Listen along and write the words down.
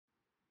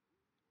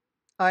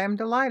I am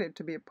delighted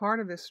to be a part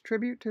of this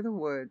tribute to the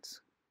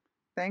woods.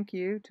 Thank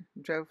you to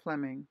Joe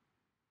Fleming.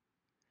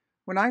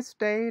 When I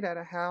stayed at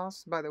a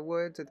house by the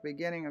woods at the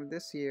beginning of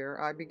this year,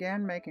 I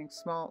began making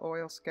small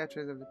oil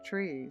sketches of the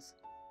trees.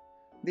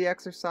 The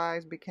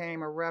exercise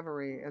became a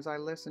reverie as I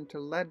listened to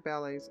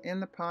leadbellies in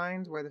the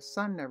pines where the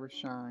sun never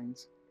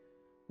shines.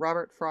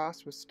 Robert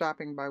Frost was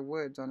stopping by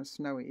woods on a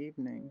snowy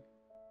evening.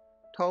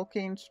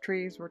 Tolkien's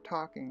trees were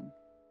talking.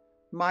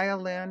 Maya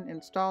Lin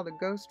installed a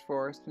ghost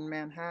forest in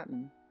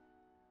Manhattan.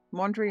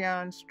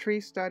 Mondrian's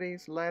tree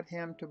studies led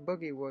him to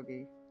Boogie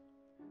Woogie.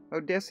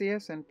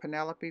 Odysseus and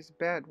Penelope's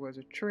bed was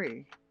a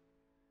tree.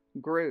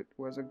 Groot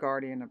was a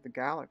guardian of the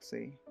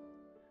galaxy.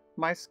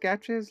 My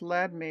sketches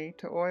led me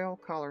to oil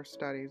color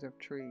studies of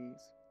trees.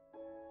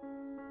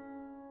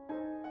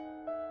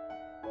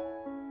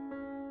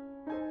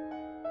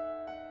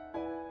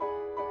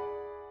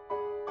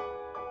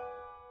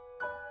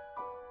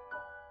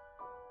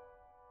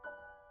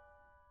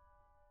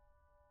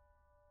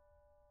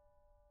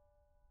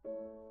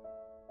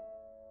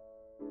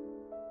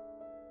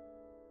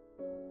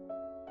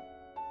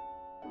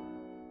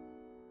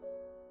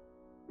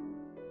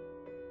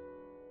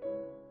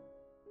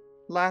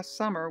 Last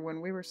summer, when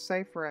we were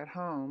safer at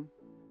home,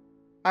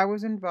 I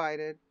was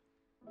invited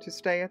to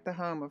stay at the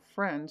home of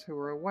friends who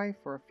were away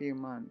for a few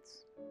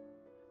months.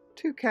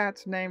 Two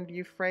cats named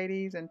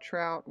Euphrates and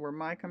Trout were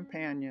my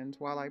companions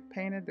while I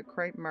painted the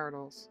crepe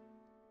myrtles.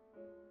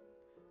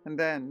 And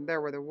then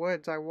there were the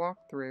woods I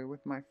walked through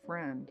with my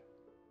friend.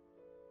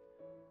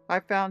 I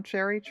found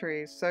cherry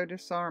trees so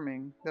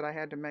disarming that I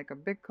had to make a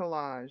big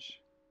collage.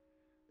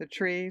 The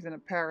trees in a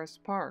Paris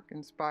park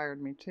inspired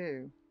me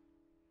too.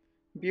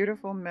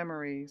 Beautiful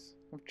memories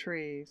of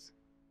trees.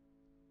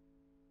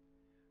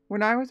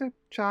 When I was a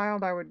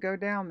child, I would go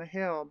down the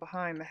hill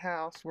behind the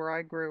house where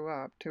I grew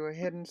up to a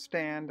hidden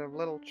stand of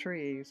little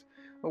trees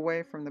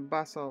away from the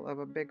bustle of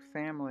a big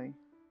family.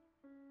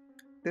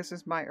 This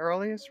is my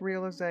earliest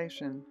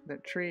realization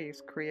that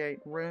trees create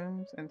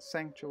rooms and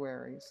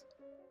sanctuaries.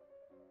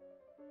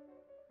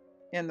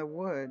 In the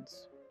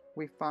woods,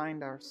 we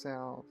find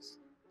ourselves.